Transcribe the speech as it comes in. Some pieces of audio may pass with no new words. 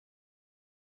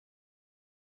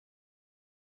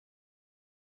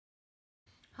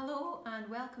Hello and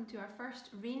welcome to our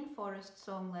first rainforest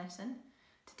song lesson.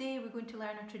 Today we're going to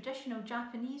learn a traditional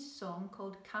Japanese song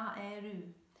called Kaeru.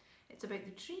 It's about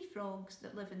the tree frogs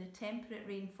that live in the temperate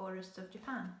rainforests of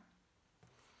Japan.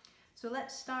 So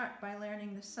let's start by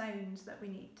learning the sounds that we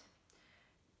need.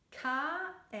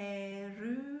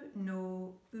 Kaeru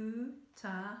no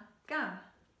uta ga.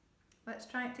 Let's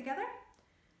try it together.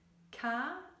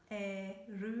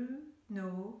 Kaeru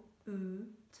no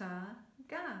uta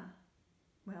ga.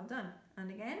 Well done. And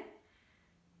again.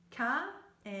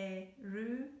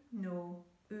 Kaeru no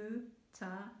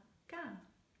uta ga.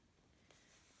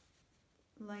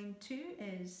 Line 2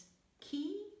 is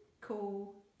ki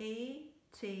ko e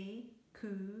te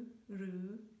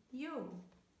kuru yo.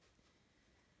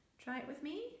 Try it with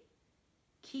me.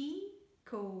 Ki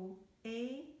ko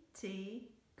e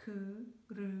te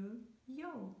kuru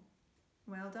yo.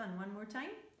 Well done. One more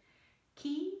time.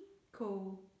 Ki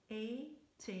ko e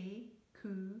te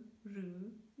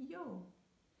kuru yo.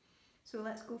 So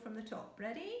let's go from the top.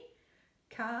 Ready?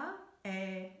 Kaeru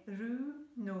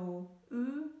no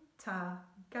uta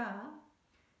ga.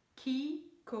 Ki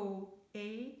ko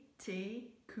e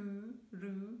te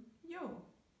kuru yo.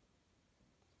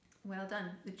 Well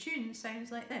done. The tune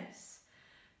sounds like this.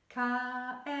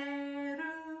 Kaeru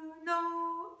no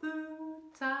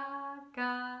uta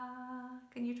ga.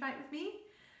 Can you try it with me?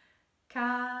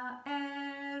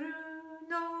 Kaeru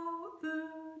no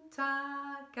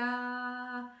uta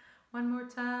ga. One more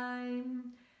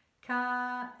time.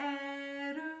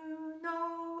 Kaeru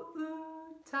no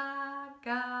uta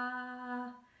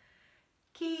ga.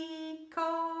 Ki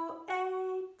ko e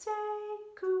te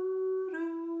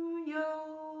kuru yo.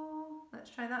 Let's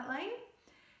try that line.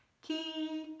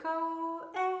 Ki ko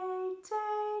e te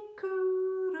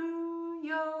kuru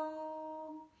yo.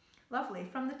 Lovely.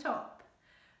 From the top.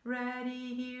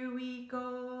 Ready, here we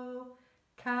go.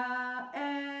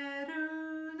 Kaeru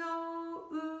no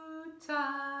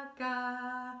uta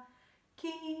ga.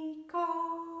 Ki ko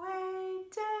e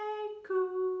te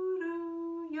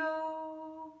kuru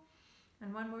yo.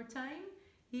 And one more time.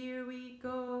 Here we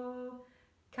go.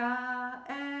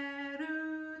 Kaeru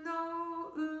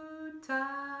no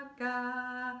uta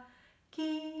ga.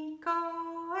 Ki ko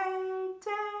e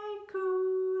te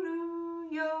kuru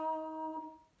yo.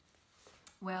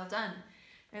 Well done.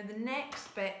 Now the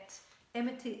next bit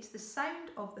imitates the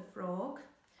sound of the frog.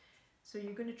 So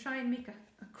you're going to try and make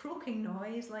a croaking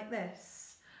noise like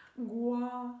this.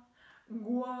 Gwa,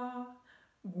 gwa,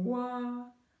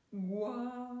 gwa,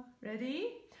 gwa.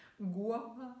 Ready? Gwa,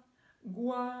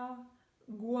 gwa,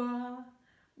 gwa,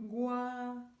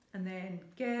 gwa. And then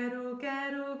gero,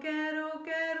 gero, gero,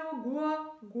 gero,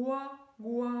 gwa, gwa,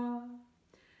 gwa.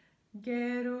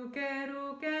 Gero,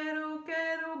 gero, gero,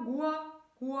 gero, gwa,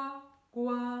 gwa,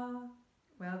 gwa.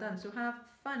 Well done. So have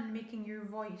fun making your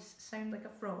voice sound like a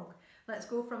frog. Let's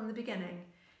go from the beginning.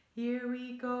 Here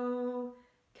we go.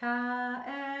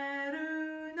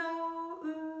 Kaeru no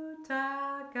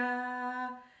uta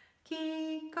ga.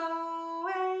 Ki ko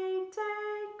e te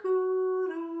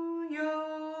kuru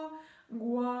yo.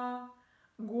 Gwa,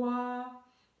 gwa,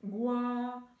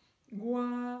 gwa,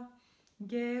 gwa.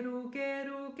 Gero,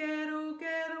 gero, gero,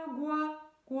 gero, gwa,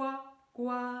 gwa,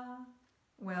 gwa.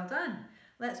 Well done.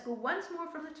 Let's go once more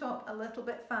from the top, a little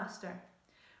bit faster.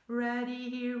 Ready,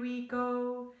 here we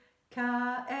go.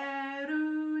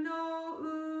 Kaeru no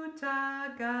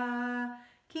uta ga.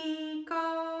 Ki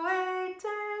ko e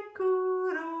te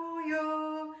kuru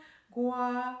yo.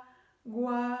 Gwa,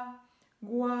 gwa,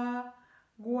 gwa,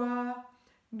 gwa.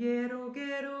 Gero,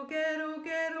 gero, gero,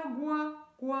 gero, gwa,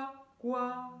 gwa,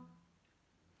 gwa.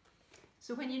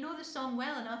 So when you know the song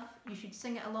well enough, you should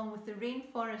sing it along with the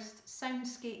rainforest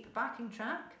soundscape backing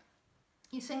track.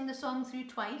 You sing the song through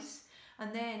twice,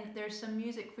 and then there's some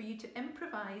music for you to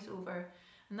improvise over,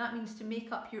 and that means to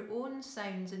make up your own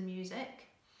sounds and music.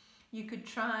 You could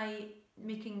try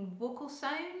making vocal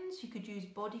sounds, you could use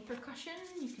body percussion,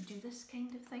 you could do this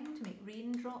kind of thing to make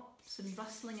raindrops and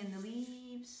rustling in the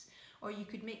leaves, or you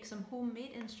could make some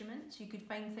homemade instruments. You could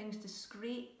find things to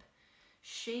scrape,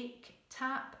 shake,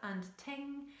 tap and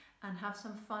ting, and have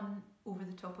some fun over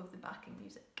the top of the backing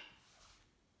music.